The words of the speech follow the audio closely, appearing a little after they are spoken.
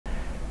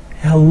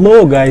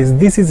Hello guys,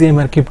 this is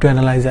MR Crypto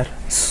Analyzer.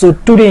 So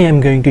today I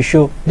am going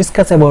to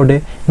discuss about a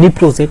new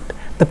project.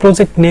 The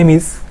project name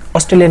is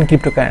Australian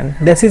crypto coin.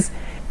 This is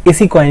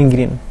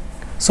AccoinGreen.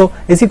 So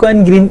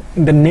AccoinGreen,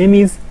 the name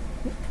is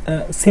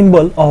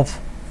symbol of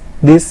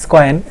this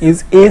coin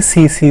is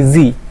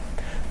ACCG.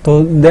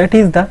 So that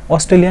is the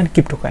Australian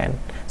crypto coin.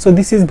 So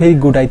this is very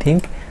good. I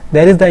think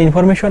there is the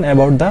information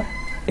about the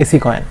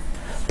AccoinGreen.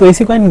 So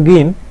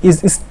AccoinGreen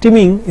is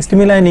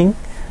streamlining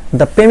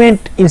the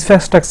payment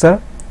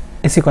infrastructure.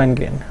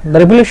 AccoinGreen, the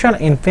revolution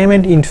in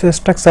payment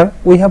infrastructure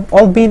we have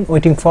all been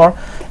waiting for.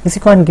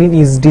 AccoinGreen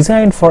is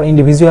designed for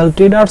individual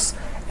traders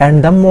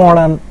and the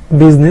modern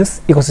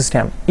business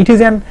ecosystem. It is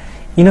an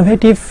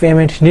innovative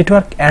payment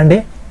network and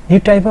a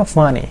new type of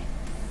money.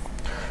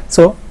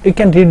 So you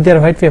can read their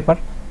white paper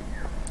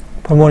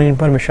for more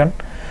information.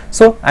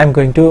 So I am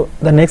going to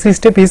the next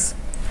step is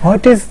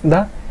what is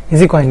the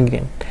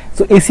AccoinGreen.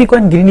 So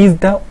AccoinGreen is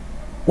the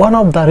one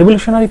of the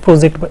revolutionary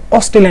project by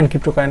Australian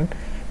crypto coin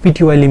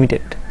Pty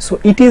Limited. So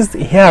it is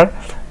here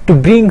to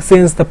bring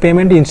sense the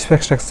payment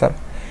infrastructure.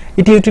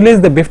 It utilizes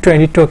the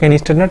BEF20 token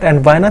standard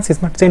and Binance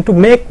Smart Chain to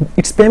make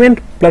its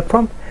payment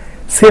platform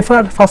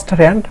safer,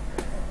 faster and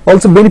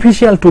also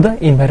beneficial to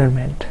the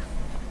environment.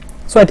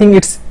 So I think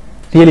it's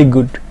really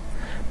good.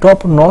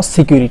 Top-notch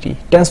security,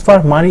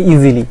 transfer money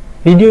easily,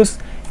 reduce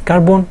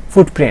carbon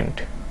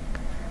footprint,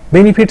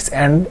 benefits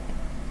and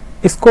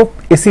scope.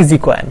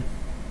 ACCG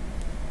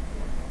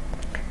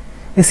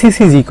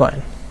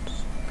coin.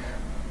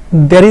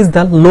 There is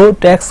the low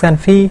tax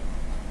and fee,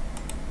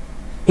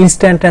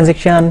 instant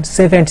transaction,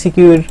 safe and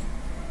secure,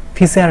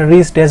 feature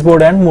rich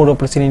dashboard and more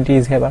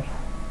opportunities here.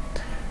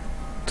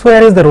 So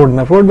here is the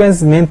roadmap. Roadmap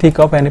is main thing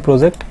of any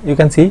project. You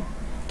can see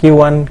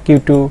Q1,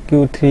 Q2,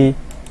 Q3,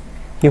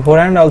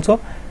 Q4 and also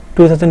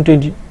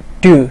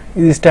 2022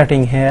 is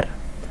starting here.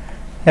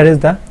 Here is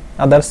the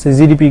other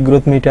GDP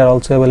growth meter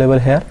also available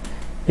here.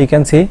 You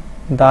can see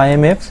the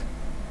IMF.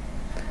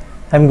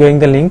 I am going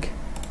the link.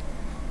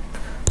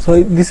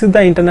 So this is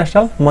the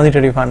International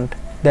Monetary Fund,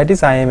 that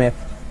is IMF.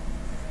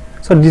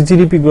 So this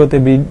GDP growth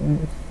every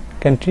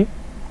country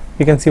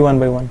you can see one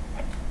by one.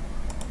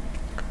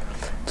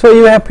 So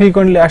you have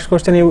frequently asked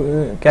question,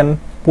 you can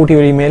put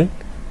your email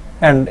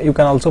and you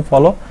can also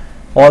follow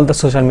all the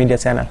social media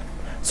channel.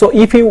 So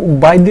if you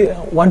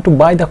want to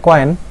buy the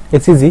coin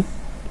HCG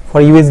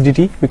for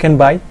USDT, you can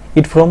buy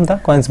it from the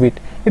CoinsBit.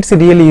 It's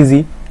really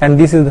easy and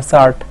this is the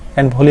chart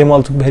and volume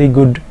also very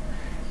good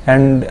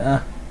and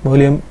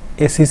volume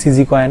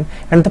ACCG coin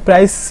and the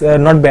price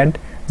not bad,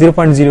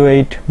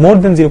 0.08, more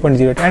than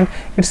 0.08 and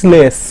it's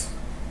less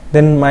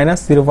than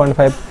minus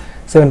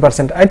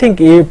 0.57%. I think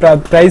a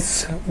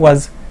price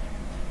was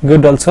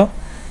good also.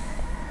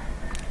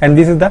 And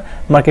this is the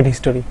market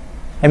history,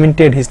 I mean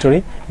trade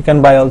history. You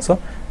can buy also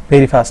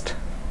very fast.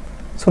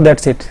 So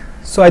that's it.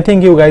 So I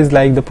think you guys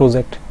like the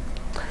project.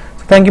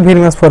 So thank you very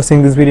much for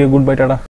seeing this video. Goodbye, tata.